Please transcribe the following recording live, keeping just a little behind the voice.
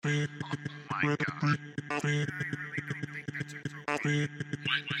My God.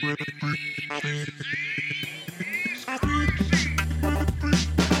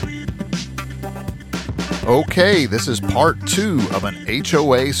 Okay, this is part 2 of an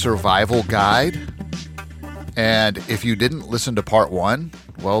HOA Survival Guide. And if you didn't listen to part 1,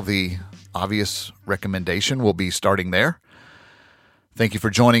 well, the obvious recommendation will be starting there. Thank you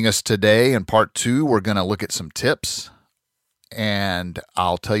for joining us today. In part 2, we're going to look at some tips, and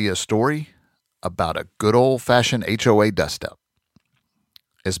I'll tell you a story about a good old-fashioned HOA dust-up.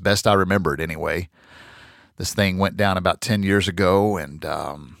 As best I remember it anyway. This thing went down about 10 years ago, and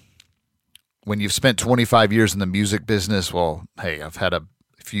when you've spent 25 years in the music business, well, hey, I've had a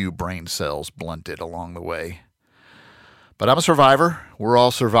few brain cells blunted along the way. But I'm a survivor. We're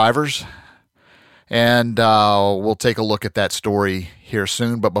all survivors. And we'll take a look at that story here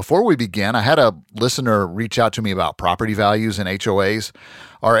soon. But before we begin, I had a listener reach out to me about property values in HOAs.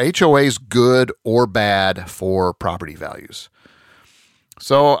 Are HOAs good or bad for property values?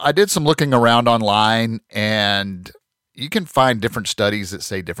 So I did some looking around online, and you can find different studies that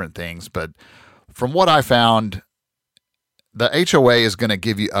say different things. But from what I found, the HOA is going to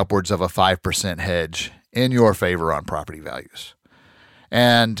give you upwards of a 5% hedge in your favor on property values.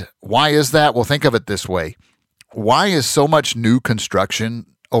 And why is that? Well, think of it this way. Why is so much new construction,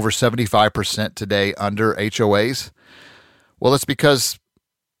 over 75% today, under HOAs? Well, it's because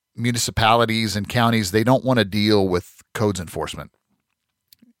municipalities and counties, they don't want to deal with codes enforcement.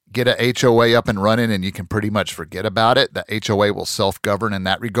 Get a HOA up and running and you can pretty much forget about it. The HOA will self-govern in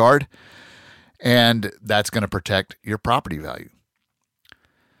that regard, and that's going to protect your property value.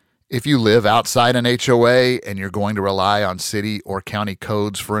 If you live outside an HOA and you're going to rely on city or county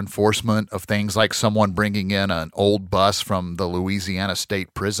codes for enforcement of things like someone bringing in an old bus from the Louisiana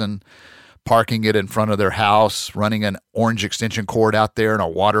State Prison, parking it in front of their house, running an orange extension cord out there and a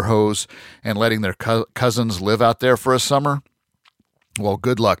water hose, and letting their cousins live out there for a summer, well,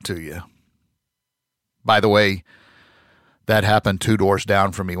 good luck to you. By the way, that happened 2 doors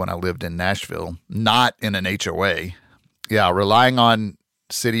down from me when I lived in Nashville, not in an HOA. Yeah, relying on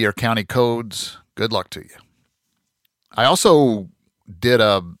city or county codes, good luck to you. I also did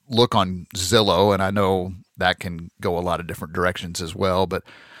a look on Zillow, and I know that can go a lot of different directions as well, but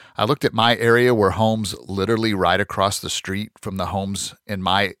I looked at my area where homes literally right across the street from the homes in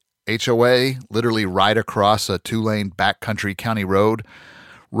my HOA, literally right across a 2-lane backcountry county road,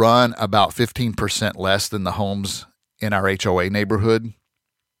 run about 15% less than the homes in our HOA neighborhood.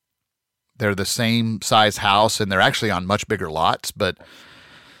 They're the same size house, and they're actually on much bigger lots, but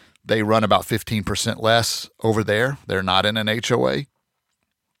they run about 15% less over there. They're not in an HOA.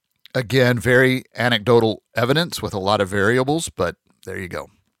 Again, very anecdotal evidence with a lot of variables, but there you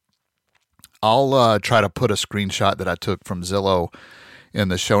go. I'll try to put a screenshot that I took from Zillow in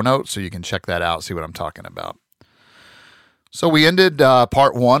the show notes so you can check that out, see what I'm talking about. So we ended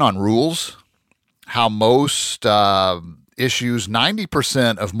part 1 on rules, how most issues,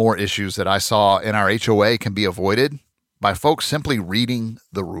 90% of more issues that I saw in our HOA can be avoided by folks simply reading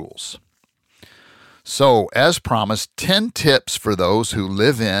the rules. So, as promised, 10 tips for those who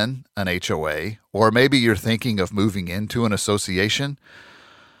live in an HOA, or maybe you're thinking of moving into an association.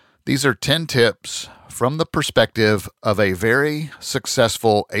 These are 10 tips from the perspective of a very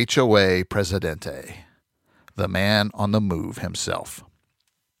successful HOA presidente, the man on the move himself.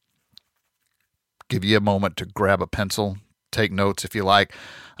 Give you a moment to grab a pencil, take notes if you like.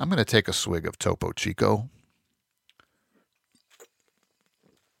 I'm going to take a swig of Topo Chico.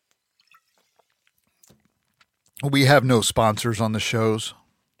 We have no sponsors on the shows.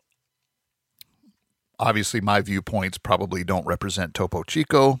 Obviously, my viewpoints probably don't represent Topo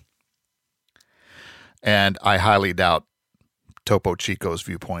Chico, and I highly doubt Topo Chico's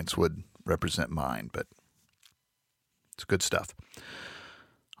viewpoints would represent mine, but it's good stuff.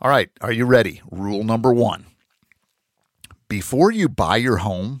 All right, are you ready? Rule number 1. Before you buy your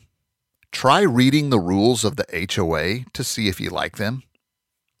home, try reading the rules of the HOA to see if you like them.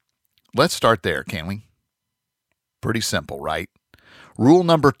 Let's start there, can we? Pretty simple, right? Rule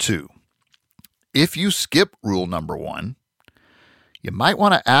number 2. If you skip rule number 1, you might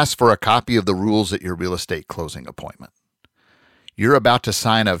want to ask for a copy of the rules at your real estate closing appointment. You're about to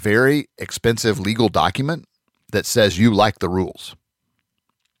sign a very expensive legal document that says you like the rules.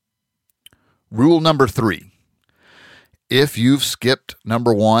 Rule number 3. If you've skipped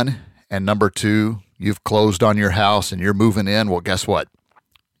number 1 and number 2, you've closed on your house and you're moving in, well, guess what?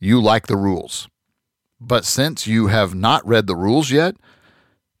 You like the rules. But since you have not read the rules yet,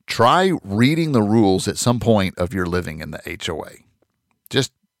 try reading the rules at some point of your living in the HOA.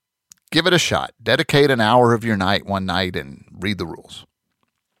 Just give it a shot. Dedicate an hour of your night one night and read the rules.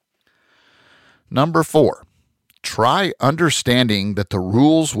 Number 4, try understanding that the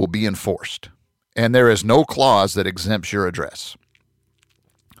rules will be enforced, and there is no clause that exempts your address.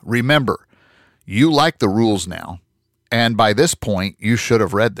 Remember, you like the rules now, and by this point, you should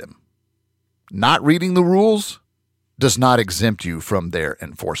have read them. Not reading the rules does not exempt you from their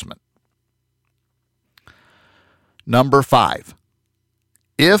enforcement. Number 5,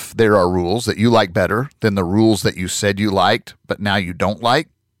 if there are rules that you like better than the rules that you said you liked, but now you don't like,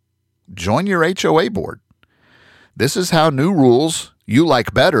 join your HOA board. This is how new rules you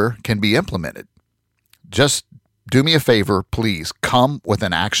like better can be implemented. Just do me a favor, please come with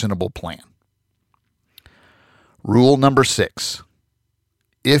an actionable plan. Rule number 6,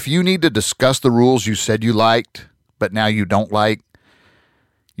 if you need to discuss the rules you said you liked, but now you don't like,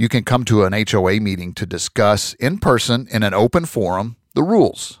 you can come to an HOA meeting to discuss in person in an open forum the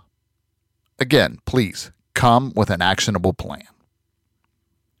rules. Again, please come with an actionable plan.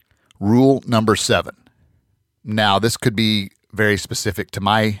 Rule number 7. Now, this could be very specific to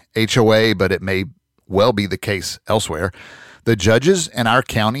my HOA, but it may well be the case elsewhere. The judges in our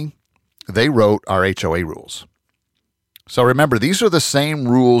county, they wrote our HOA rules. So remember, these are the same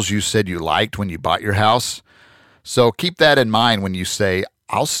rules you said you liked when you bought your house. So keep that in mind when you say,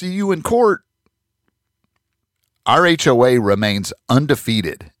 I'll see you in court. Our HOA remains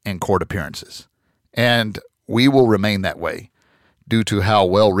undefeated in court appearances, and we will remain that way due to how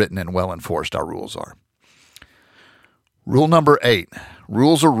well written and well enforced our rules are. Rule number 8,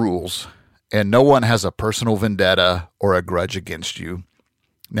 rules are rules, and no one has a personal vendetta or a grudge against you.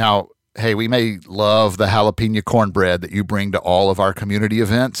 Now, hey, we may love the jalapeno cornbread that you bring to all of our community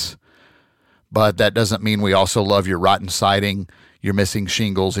events, but that doesn't mean we also love your rotten siding, your missing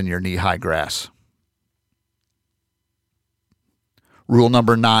shingles, and your knee-high grass. Rule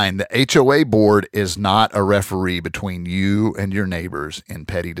number 9, the HOA board is not a referee between you and your neighbors in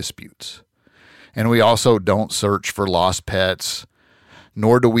petty disputes. And we also don't search for lost pets,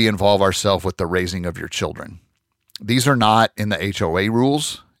 nor do we involve ourselves with the raising of your children. These are not in the HOA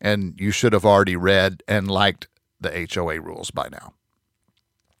rules, and you should have already read and liked the HOA rules by now.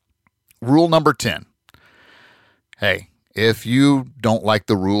 Rule number 10. Hey, if you don't like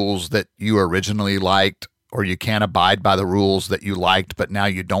the rules that you originally liked, or you can't abide by the rules that you liked but now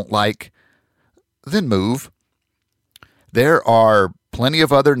you don't like, then move. There are plenty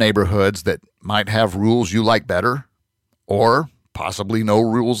of other neighborhoods that might have rules you like better, or possibly no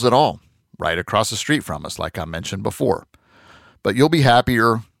rules at all, right across the street from us, like I mentioned before. But you'll be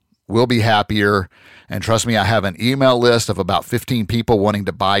happier, we'll be happier, and trust me, I have an email list of about 15 people wanting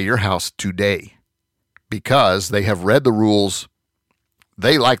to buy your house today because they have read the rules,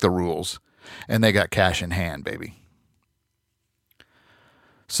 they like the rules, and they got cash in hand, baby.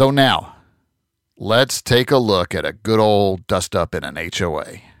 So now, let's take a look at a good old dust up in an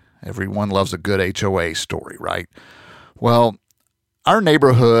HOA. Everyone loves a good HOA story, right? Well, our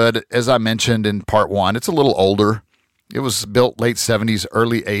neighborhood, as I mentioned in part 1, it's a little older. It was built late 70s,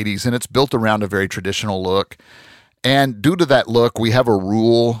 early 80s, and it's built around a very traditional look. And due to that look, we have a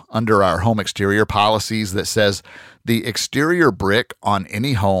rule under our home exterior policies that says the exterior brick on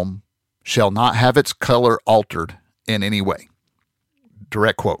any home shall not have its color altered in any way.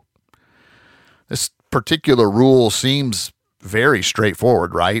 Direct quote. This particular rule seems very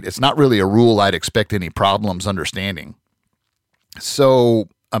straightforward, right? It's not really a rule I'd expect any problems understanding. So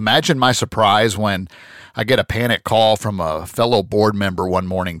imagine my surprise when I get a panic call from a fellow board member one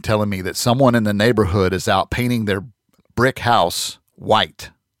morning telling me that someone in the neighborhood is out painting their brick house white.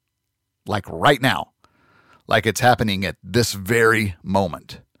 Like right now. Like it's happening at this very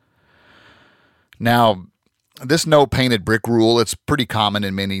moment. Now, this no painted brick rule, it's pretty common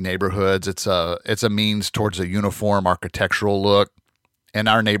in many neighborhoods. It's a means towards a uniform architectural look. In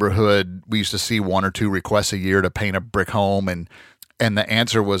our neighborhood, we used to see 1 or 2 requests a year to paint a brick home, and the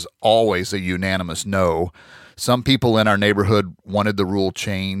answer was always a unanimous no. Some people in our neighborhood wanted the rule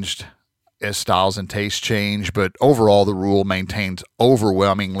changed as styles and tastes change, but overall the rule maintains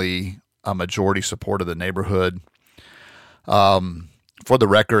overwhelmingly a majority support of the neighborhood. For the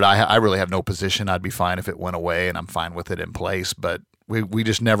record, I really have no position. I'd be fine if it went away, and I'm fine with it in place, but we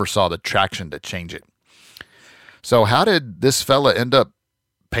just never saw the traction to change it. So how did this fella end up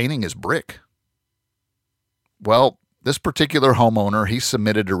painting his brick? Well, this particular homeowner, he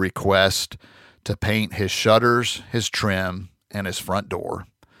submitted a request to paint his shutters, his trim, and his front door.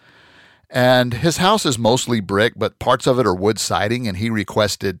 And his house is mostly brick, but parts of it are wood siding, and he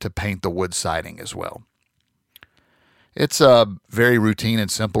requested to paint the wood siding as well. It's a very routine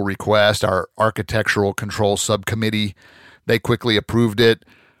and simple request. Our architectural control subcommittee, they quickly approved it.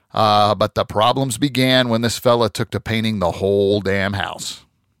 But the problems began when this fella took to painting the whole damn house.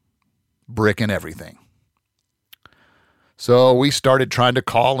 brick and everything. So we started trying to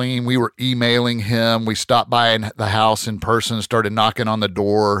call him. We were emailing him. We stopped by the house in person, started knocking on the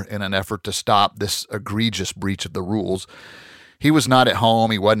door in an effort to stop this egregious breach of the rules. He was not at home.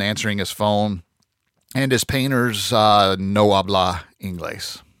 He wasn't answering his phone. And his painters no habla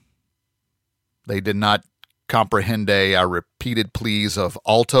inglés. They did not comprehende our repeated pleas of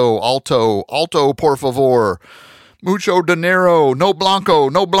alto, alto, alto, por favor, mucho dinero, no blanco,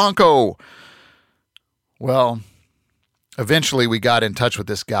 no blanco. Well, eventually we got in touch with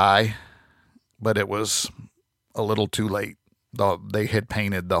this guy, but it was a little too late. They had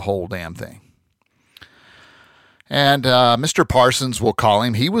painted the whole damn thing. And Mr. Parsons, we'll call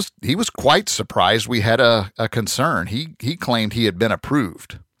him, he was quite surprised we had a concern. He claimed he had been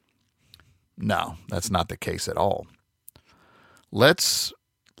approved. No, that's not the case at all. Let's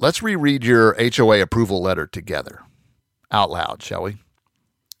reread your HOA approval letter together, out loud, shall we?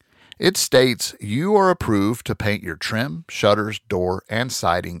 It states you are approved to paint your trim, shutters, door, and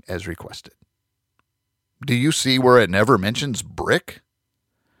siding as requested. Do you see where it never mentions brick?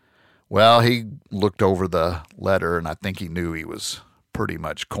 Well, he looked over the letter, and I think he knew he was pretty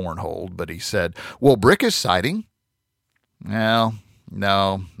much cornholed, but he said, well, brick is siding. Well,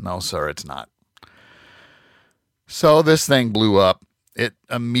 no, sir, it's not. So this thing blew up. It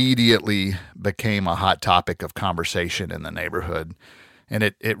immediately became a hot topic of conversation in the neighborhood. And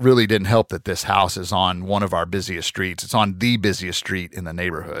it really didn't help that this house is on one of our busiest streets. It's on the busiest street in the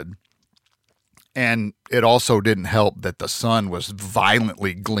neighborhood. And it also didn't help that the sun was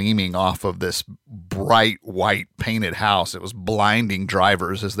violently gleaming off of this bright white painted house. It was blinding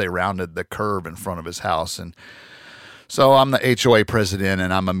drivers as they rounded the curve in front of his house. And so I'm the HOA president,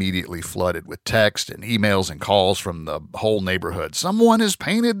 and I'm immediately flooded with text and emails and calls from the whole neighborhood. Someone has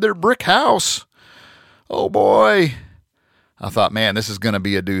painted their brick house. Oh, boy. I thought, man, this is going to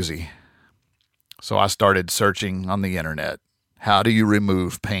be a doozy. So I started searching on the internet. How do you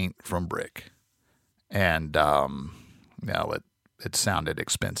remove paint from brick? And, it sounded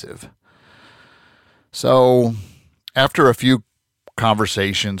expensive. So after a few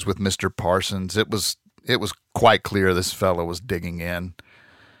conversations with Mr. Parsons, it was quite clear this fellow was digging in.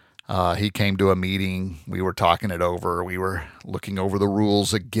 He came to a meeting. We were talking it over. We were looking over the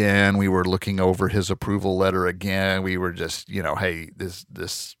rules again. We were looking over his approval letter again. We were just, hey, this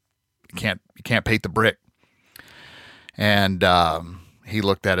you can't paint the brick. And he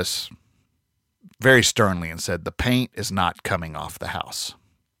looked at us very sternly and said, the paint is not coming off the house.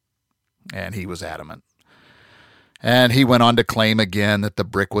 And he was adamant. And he went on to claim again that the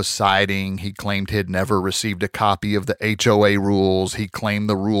brick was siding. He claimed he'd never received a copy of the HOA rules. He claimed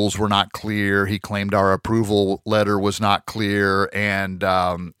the rules were not clear. He claimed our approval letter was not clear. And,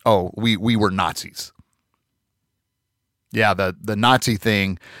 we were Nazis. Yeah, the Nazi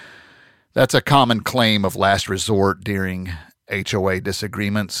thing, that's a common claim of last resort during HOA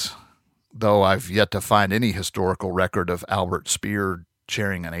disagreements, though I've yet to find any historical record of Albert Speer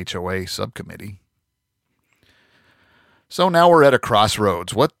chairing an HOA subcommittee. So now we're at a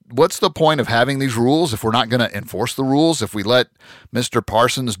crossroads. What's the point of having these rules if we're not going to enforce the rules? If we let Mr.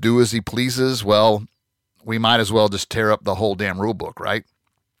 Parsons do as he pleases, well, we might as well just tear up the whole damn rule book, right?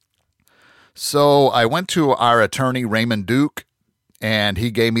 So I went to our attorney, Raymond Duke, and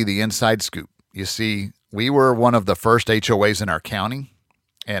he gave me the inside scoop. You see, we were one of the first HOAs in our county,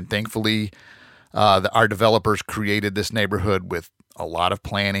 and thankfully our developers created this neighborhood with a lot of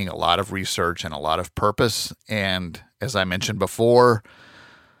planning, a lot of research, and a lot of purpose. And as I mentioned before,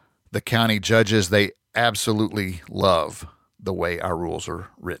 the county judges, they absolutely love the way our rules are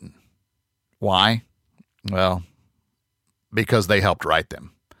written. Why? Well, because they helped write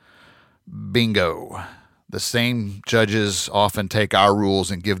them. Bingo. The same judges often take our rules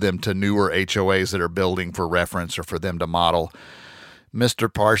and give them to newer HOAs that are building for reference or for them to model.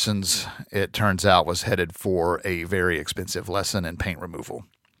 Mr. Parsons, it turns out, was headed for a very expensive lesson in paint removal.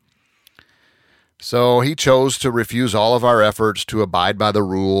 So he chose to refuse all of our efforts to abide by the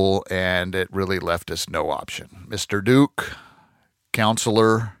rule, and it really left us no option. Mr. Duke,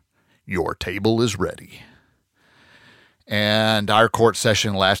 counselor, your table is ready. And our court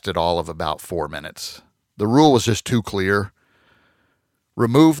session lasted all of about 4 minutes. The rule was just too clear.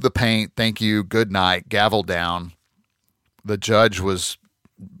 Remove the paint, thank you, good night, gavel down. The judge was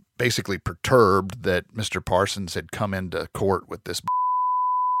basically perturbed that Mr. Parsons had come into court with this.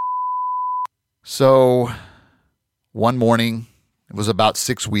 So one morning, it was about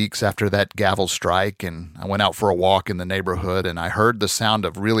 6 weeks after that gavel strike, and I went out for a walk in the neighborhood, and I heard the sound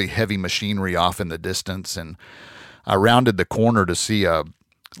of really heavy machinery off in the distance, and I rounded the corner to see a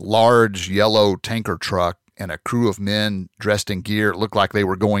large yellow tanker truck, and a crew of men dressed in gear. It looked like they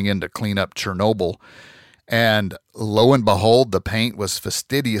were going in to clean up Chernobyl. And lo and behold, the paint was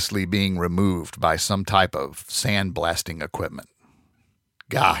fastidiously being removed by some type of sandblasting equipment.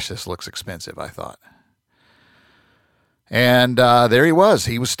 Gosh, this looks expensive, I thought. And there he was.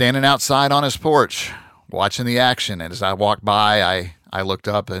 He was standing outside on his porch, watching the action. And as I walked by, I looked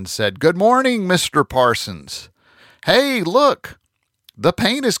up and said, "Good morning, Mr. Parsons. Hey, look, the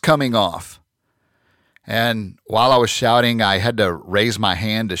paint is coming off." And while I was shouting, I had to raise my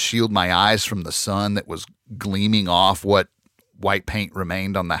hand to shield my eyes from the sun that was gleaming off what white paint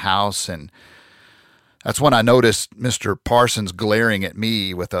remained on the house. And that's when I noticed Mr. Parsons glaring at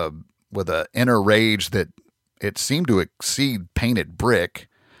me with a inner rage that it seemed to exceed painted brick.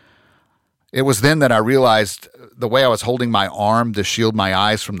 It was then that I realized the way I was holding my arm to shield my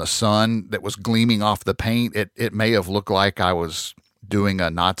eyes from the sun that was gleaming off the paint, it may have looked like I was doing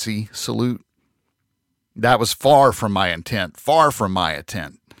a Nazi salute. That was far from my intent,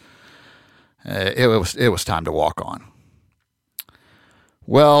 It was time to walk on.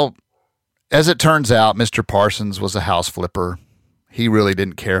 Well, as it turns out, Mr. Parsons was a house flipper. He really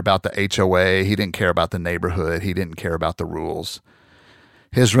didn't care about the HOA. He didn't care about the neighborhood. He didn't care about the rules.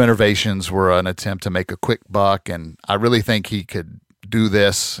 His renovations were an attempt to make a quick buck, and I really think he could do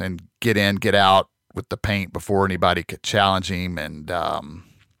this and get in, get out with the paint before anybody could challenge him, and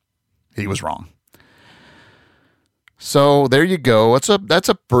he was wrong. So there you go. That's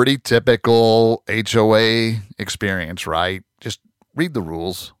a pretty typical HOA experience, right? Just read the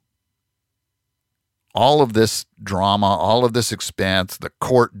rules. All of this drama, all of this expense, the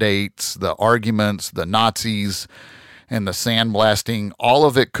court dates, the arguments, the Nazis, and the sandblasting, all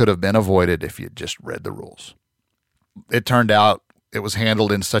of it could have been avoided if you just read the rules. It turned out it was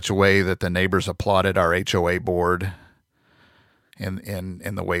handled in such a way that the neighbors applauded our HOA board in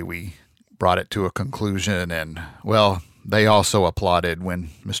the way we brought it to a conclusion. And, well, they also applauded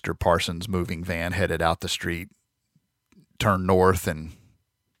when Mr. Parsons' moving van headed out the street, turned north, and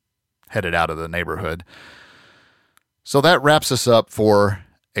headed out of the neighborhood. So that wraps us up for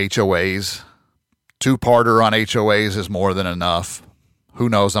HOAs. Two-parter on HOAs is more than enough. Who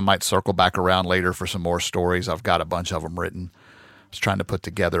knows, I might circle back around later for some more stories. I've got a bunch of them written. I was trying to put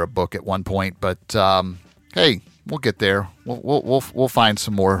together a book at one point, but hey, we'll get there. We'll find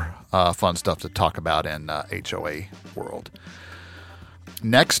some more fun stuff to talk about in HOA world.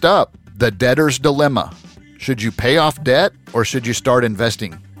 Next up, the debtor's dilemma. Should you pay off debt or should you start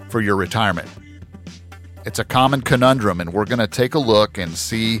investing for your retirement? It's a common conundrum, and we're going to take a look and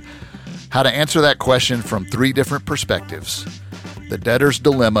see how to answer that question from 3 different perspectives. The debtor's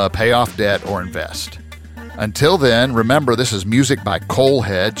dilemma, pay off debt or invest. Until then, remember, this is music by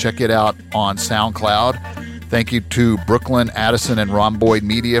Coalhead. Check it out on SoundCloud. Thank you to Brooklyn, Addison, and Rhomboid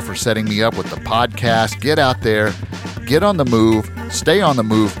Media for setting me up with the podcast. Get out there, get on the move, stay on the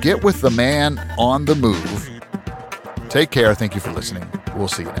move, get with the man on the move. Take care. Thank you for listening. We'll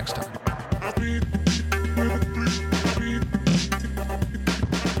see you next time.